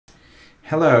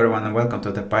Hello everyone and welcome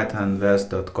to the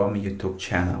pythonvest.com YouTube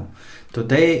channel.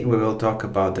 Today we will talk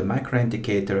about the macro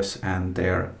indicators and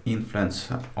their influence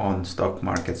on stock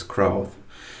market's growth.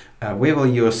 We will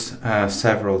use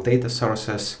several data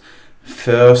sources.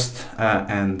 First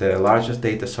and the largest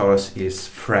data source is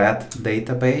Fred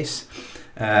database.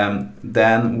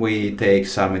 Then we take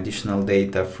some additional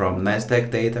data from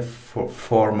Nasdaq data,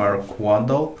 former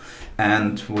Quandl,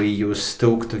 and we use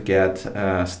Stook to get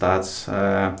stats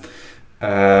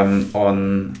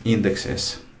on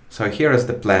indexes. So here is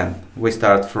the plan. We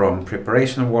start from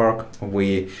preparation work.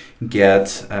 We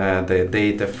get the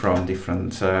data from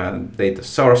different data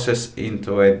sources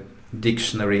into a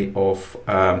dictionary of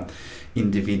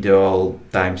individual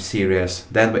time series.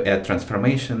 Then we add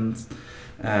transformations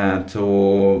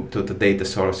to the data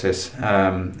sources.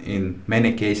 In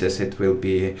many cases it will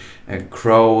be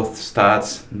growth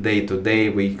stats day to day,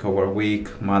 week over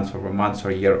week, month over month,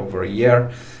 or year over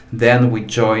year. Then we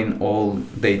join all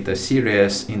data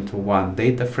series into one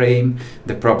data frame.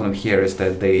 The problem here is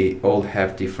that they all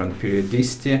have different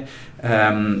periodicity,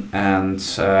 and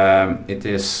it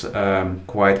is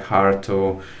quite hard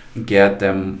to get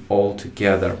them all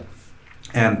together.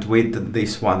 And with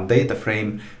this one data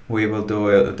frame, we will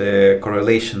do the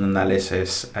correlation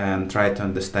analysis and try to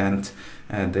understand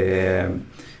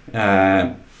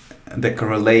the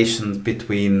correlations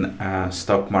between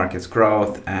stock market's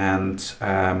growth and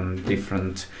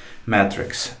different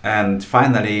metrics. And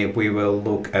finally, we will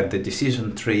look at the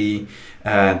decision tree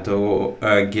to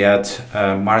get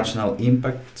marginal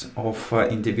impact of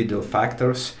individual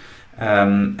factors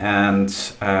and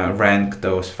rank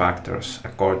those factors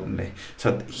accordingly.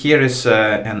 So here is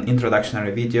an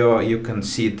introductory video. You can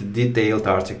see the detailed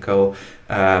article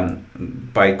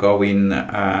by going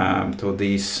to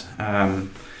this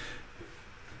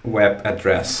web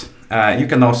address. You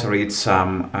can also read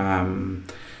some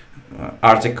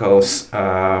articles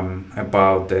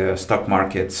about the stock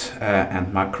market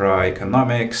and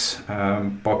macroeconomics,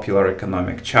 popular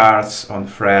economic charts on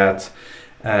Fred,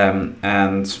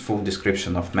 and full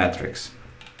description of metrics.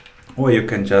 Or you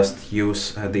can just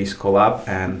use this collab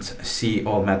and see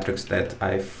all metrics that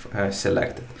I've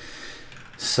selected.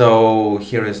 So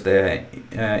here is the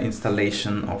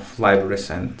installation of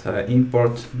libraries and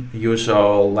import.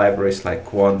 Usual libraries like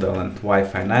Quandl and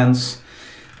Y-Finance.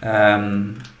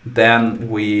 Then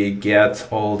we get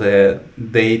all the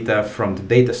data from the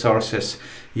data sources.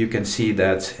 You can see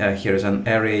that here is an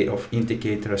array of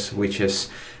indicators which is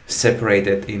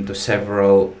separated into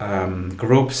several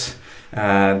groups.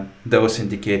 Those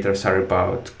indicators are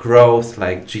about growth,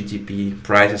 like GDP,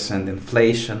 prices and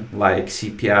inflation, like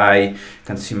CPI,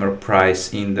 consumer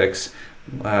price index,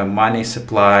 money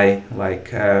supply,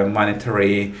 like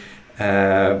monetary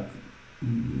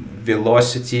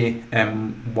velocity,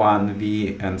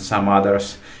 M1V, and some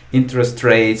others, interest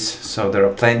rates. So there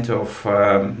are plenty of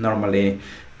normally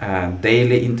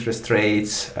daily interest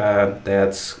rates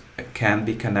that can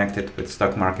be connected with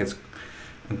stock markets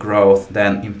growth.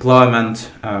 Then employment,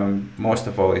 most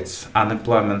of all it's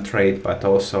unemployment rate, but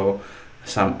also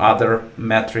some other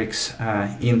metrics,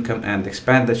 income and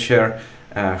expenditure,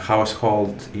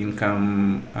 household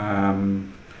income,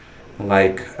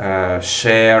 like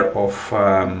share of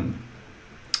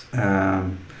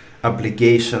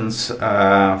obligations,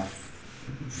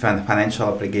 financial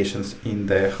obligations in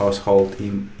the household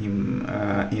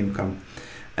income,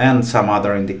 and some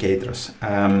other indicators.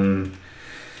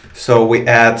 So we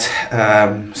add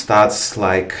stats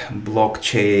like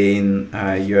blockchain,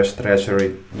 US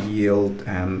Treasury yield,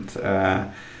 and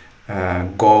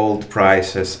gold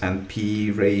prices and P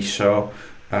ratio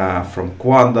from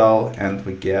Quandl, and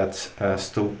we get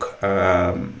Stook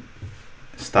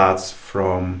stats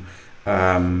from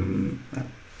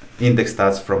index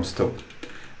stats from Stook.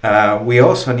 We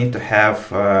also need to have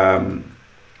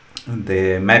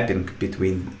the mapping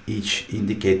between each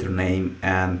indicator name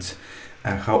and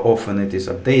how often it is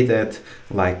updated,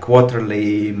 like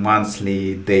quarterly,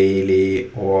 monthly,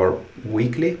 daily, or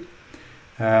weekly,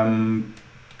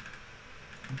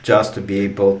 just to be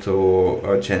able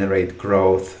to generate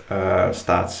growth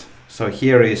stats. So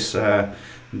here is the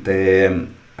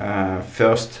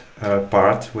first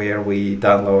part where we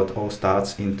download all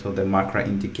stats into the macro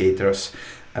indicators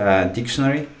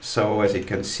dictionary. So as you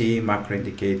can see, macro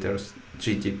indicators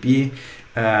GDP,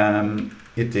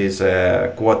 it is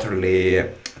a quarterly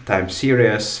time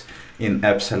series in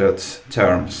absolute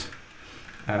terms.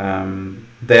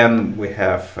 Then we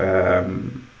have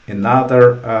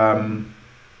another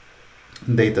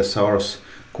data source,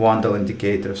 Quandl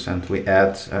indicators, and we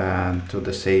add to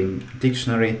the same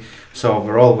dictionary. So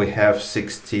overall we have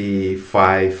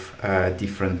 65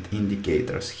 different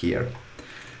indicators here.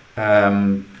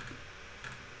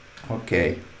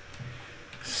 Okay,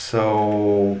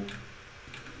 so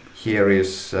here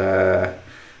is the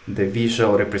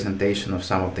visual representation of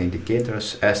some of the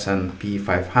indicators. S&P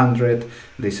 500,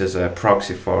 this is a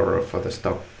proxy for the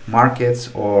stock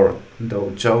markets, or Dow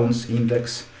Jones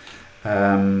index.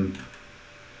 Then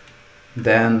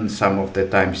some of the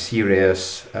time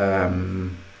series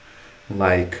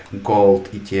like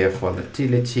gold ETF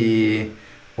volatility,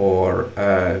 or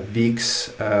VIX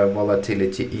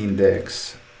volatility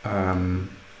index,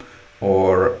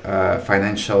 or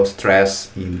financial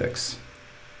stress index.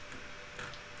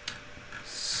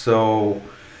 So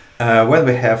when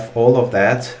we have all of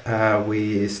that,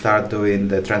 we start doing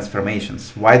the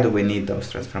transformations. Why do we need those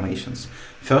transformations?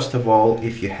 First of all,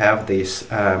 if you have these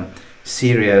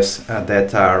series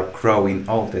that are growing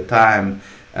all the time,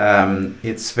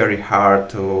 it's very hard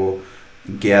to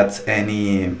get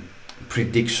any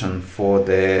prediction for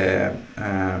the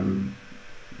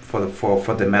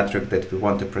metric that we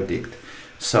want to predict.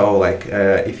 So like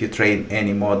if you train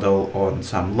any model on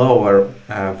some lower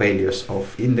values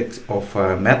of index of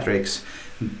metrics,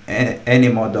 any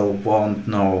model won't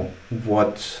know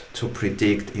what to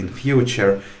predict in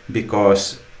future,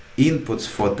 because inputs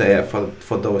for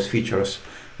those features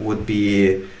would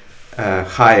be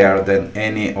higher than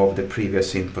any of the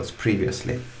previous inputs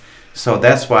previously. So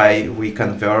that's why we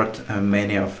convert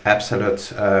many of absolute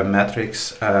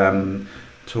metrics to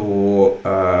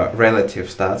relative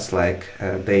stats like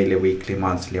daily, weekly,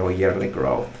 monthly, or yearly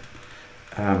growth.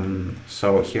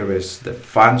 So here is the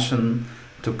function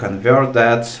to convert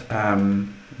that.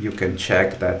 You can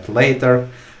check that later.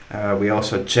 We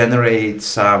also generate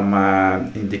some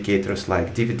indicators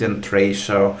like dividend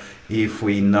ratio. If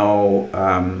we know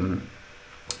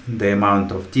the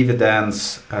amount of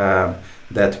dividends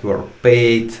that were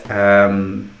paid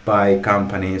by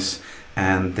companies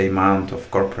and the amount of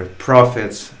corporate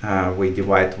profits, we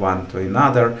divide one to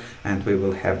another and we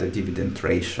will have the dividend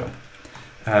ratio.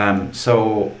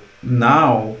 So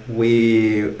now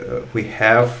we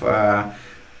have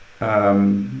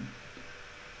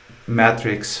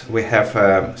metrics, we have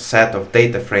a set of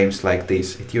data frames like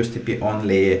this. It used to be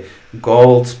only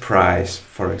gold's price,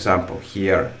 for example,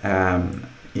 here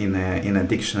in a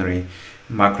dictionary,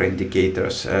 macro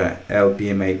indicators,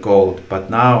 LBMA gold. But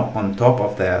now on top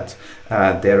of that,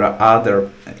 there are other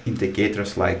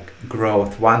indicators like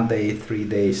growth 1 day, 3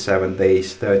 days, 7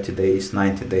 days, 30 days,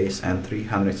 90 days, and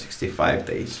 365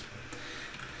 days.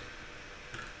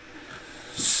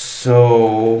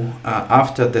 So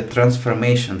after the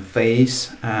transformation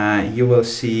phase, you will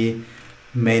see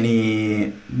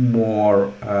many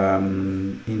more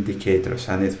indicators,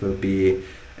 and it will be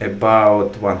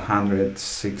about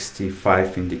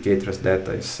 165 indicators. That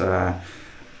is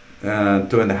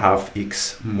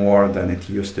 2.5x more than it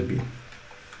used to be.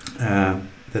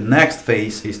 The next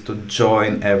phase is to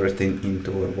join everything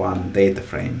into one data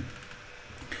frame.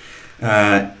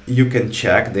 You can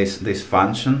check this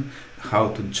function, how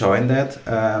to join that,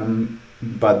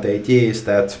 but the idea is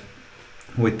that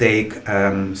we take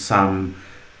some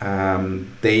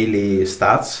daily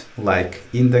stats like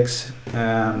index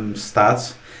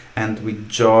stats, and we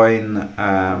join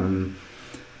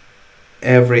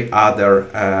every other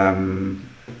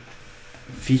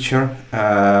feature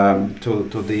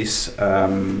to this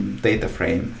data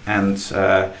frame, and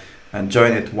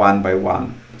join it one by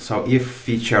one. So if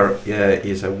feature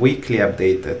is a weekly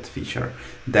updated feature,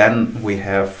 then we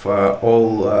have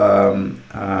all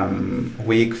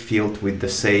week filled with the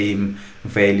same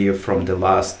value from the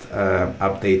last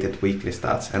updated weekly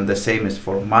stats, and the same is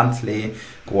for monthly,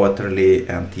 quarterly,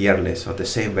 and yearly. So the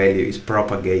same value is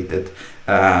propagated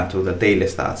to the daily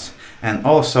stats. And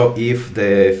also, if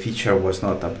the feature was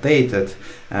not updated,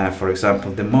 for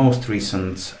example, the most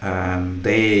recent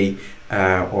day,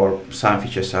 or some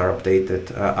features are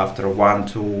updated after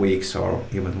 1-2 weeks or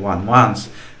even 1 month,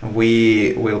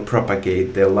 we will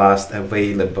propagate the last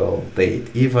available date,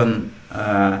 even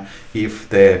if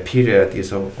the period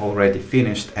is already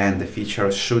finished and the feature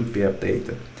should be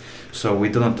updated. So we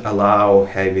do not allow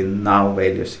having null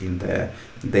values in the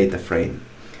data frame.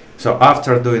 So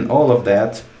after doing all of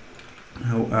that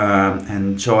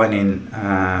and joining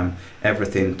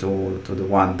everything to the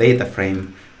one data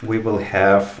frame, we will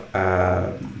have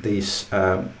this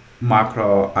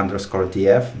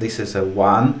macro_df. This is a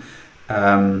one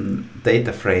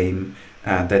data frame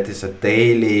that is a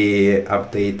daily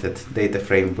updated data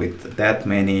frame with that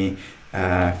many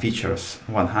features,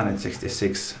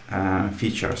 166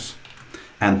 features.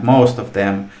 And most of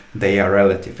them, they are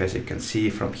relative, as you can see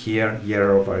from here,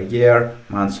 year over year,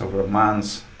 months over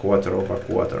months, quarter over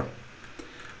quarter.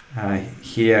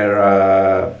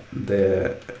 Here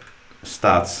the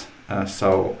stats.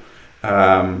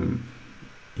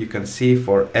 You can see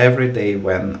for every day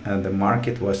when the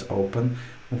market was open,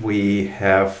 we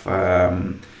have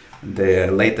the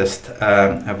latest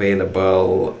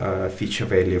available feature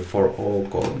value for all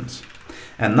columns.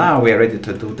 And now we are ready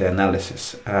to do the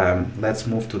analysis. Let's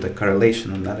move to the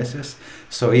correlation analysis.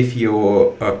 So if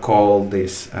you call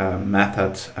this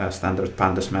method, standard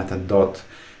pandas method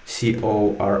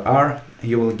 .corr,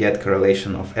 you will get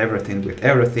correlation of everything with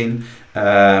everything.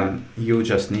 You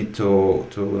just need to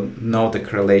know the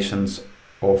correlations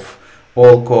of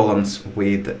all columns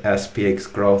with SPX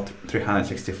growth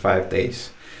 365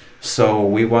 days. So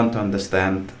we want to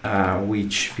understand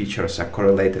which features are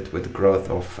correlated with growth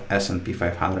of S&P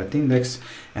 500 index,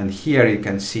 and here you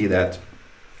can see that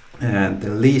the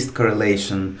least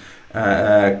correlated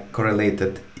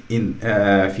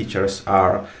features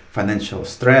are financial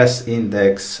stress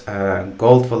index,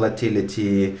 gold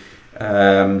volatility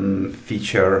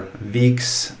feature,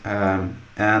 VIX,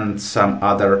 and some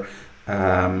other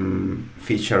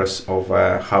features of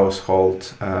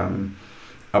household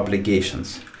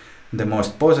obligations. The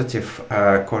most positive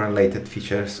correlated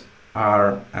features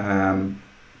are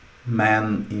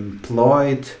man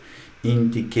employed,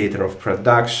 indicator of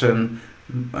production,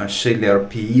 Schiller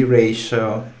PE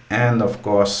ratio, and of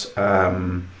course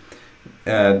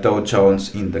Dow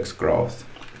Jones index growth.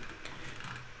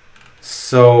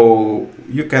 So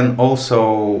you can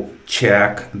also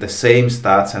check the same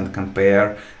stats and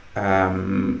compare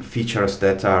features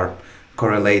that are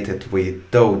correlated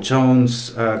with Dow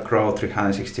Jones growth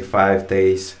 365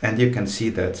 days, and you can see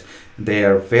that they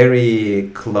are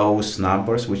very close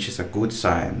numbers, which is a good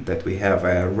sign that we have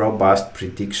a robust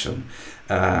prediction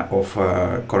of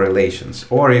correlations.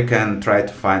 Or you can try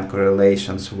to find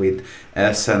correlations with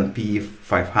S&P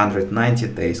 500 90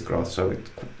 days growth, so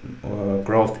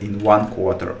growth in 1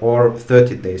 quarter, or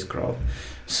 30 days growth.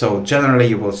 So generally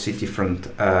you will see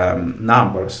different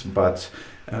numbers, but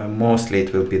mostly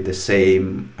it will be the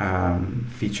same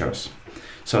features.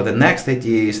 So the next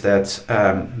idea is that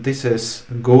this is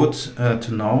good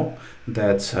to know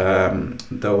that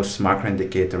those macro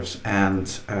indicators and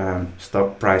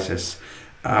stock prices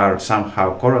are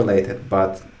somehow correlated,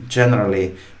 but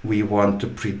generally we want to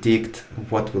predict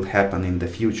what will happen in the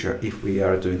future if we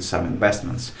are doing some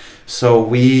investments. So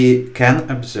we can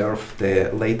observe the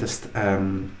latest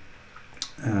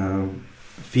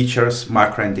features,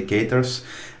 macro indicators,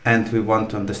 and we want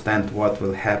to understand what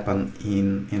will happen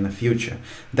in the future.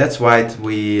 That's why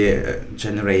we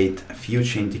generate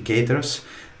future indicators,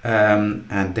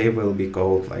 and they will be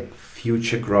called like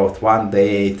future growth 1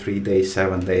 day, 3 days,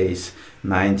 7 days,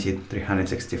 90,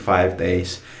 365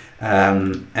 days.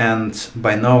 And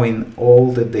by knowing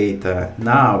all the data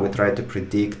now, we try to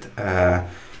predict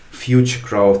future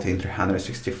growth in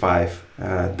 365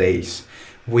 days.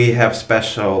 We have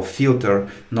special filter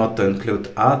not to include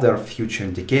other future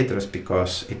indicators,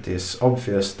 because it is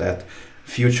obvious that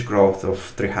future growth of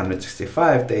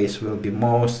 365 days will be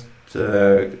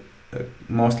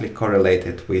mostly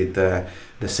correlated with the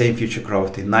same future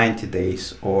growth in 90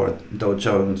 days or Dow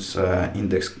Jones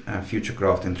index future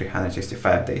growth in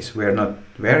 365 days. We are not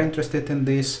very interested in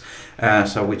this,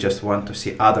 so we just want to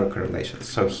see other correlations.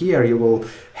 So here you will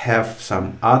have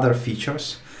some other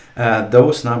features.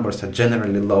 Those numbers are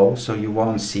generally low, so you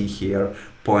won't see here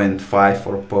 0.5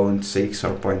 or 0.6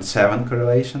 or 0.7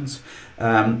 correlations.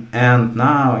 And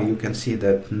now you can see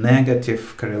that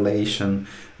negative correlation,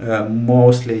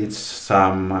 mostly it's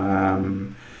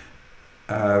some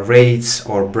rates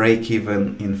or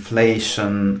break-even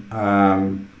inflation,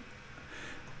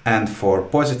 and for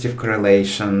positive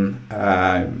correlation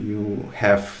you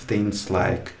have things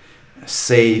like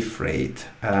safe rate,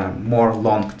 more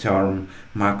long-term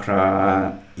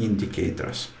macro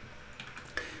indicators.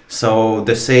 So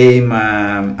the same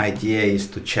idea is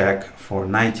to check for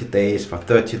 90 days, for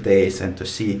 30 days, and to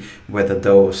see whether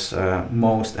those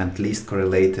most and least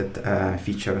correlated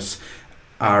features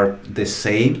are the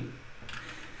same.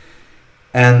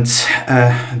 And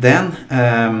then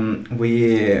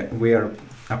we are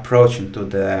approaching to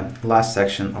the last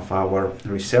section of our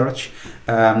research.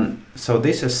 So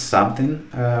this is something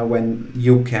when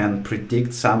you can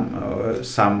predict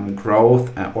some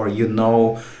growth, or you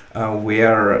know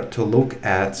where to look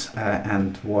at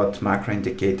and what macro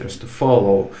indicators to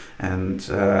follow, and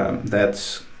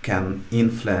that can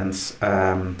influence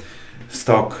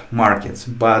stock markets.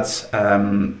 But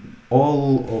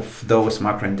all of those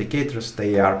macro indicators,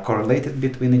 they are correlated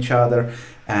between each other,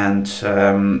 and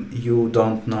you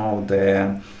don't know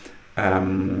the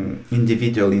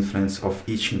individual influence of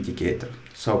each indicator.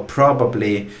 So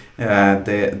probably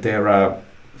there are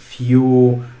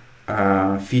few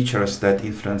features that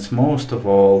influence most of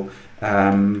all,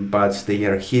 but they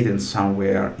are hidden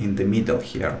somewhere in the middle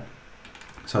here.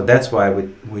 So that's why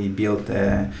we built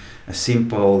a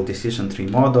simple decision tree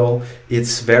model.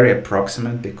 It's very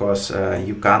approximate because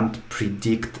you can't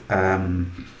predict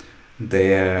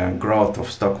the growth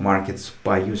of stock markets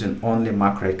by using only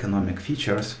macroeconomic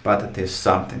features, but it is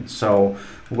something. So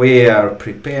we are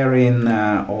preparing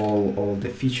all the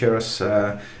features,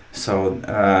 that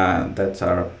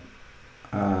are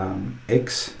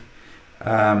X,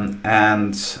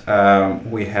 and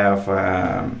we have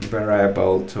a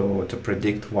variable to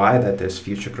predict Y, that is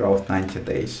future growth 90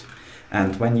 days.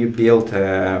 And when you build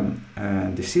a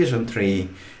decision tree,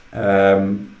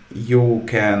 you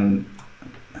can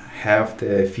have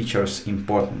the features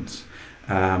importance,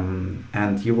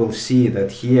 and you will see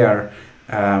that here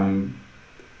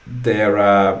there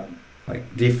are like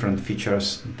different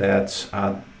features that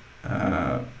are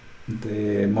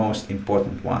the most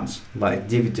important ones, like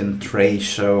dividend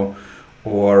ratio,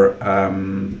 or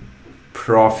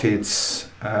profits,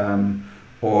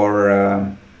 or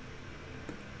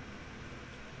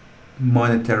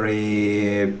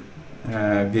monetary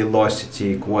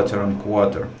velocity quarter on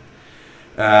quarter.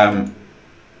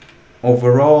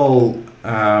 Overall,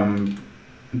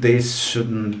 this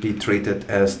shouldn't be treated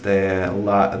as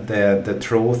the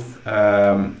truth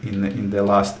in the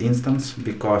last instance,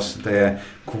 because the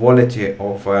quality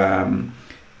of our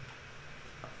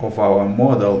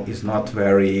model is not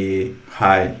very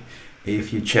high.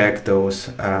 If you check those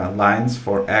lines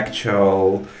for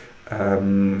actual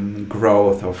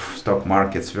growth of stock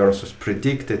markets versus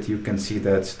predicted, you can see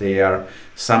that they are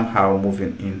somehow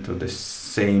moving into the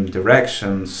same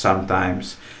direction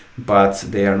sometimes, but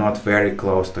they are not very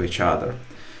close to each other.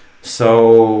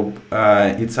 So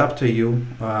it's up to you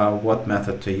what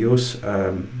method to use,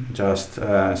 just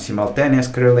simultaneous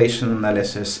correlation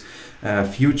analysis,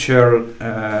 future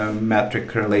metric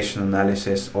correlation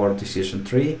analysis, or decision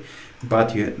tree.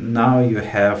 But now you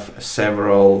have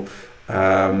several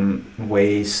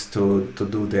ways to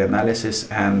do the analysis,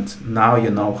 and now you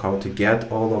know how to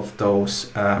get all of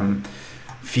those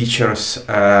features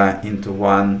into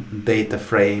one data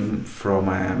frame from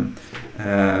a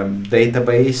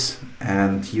database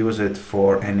and use it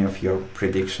for any of your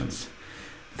predictions.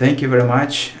 Thank you very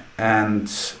much, and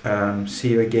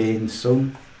see you again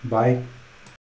soon. Bye.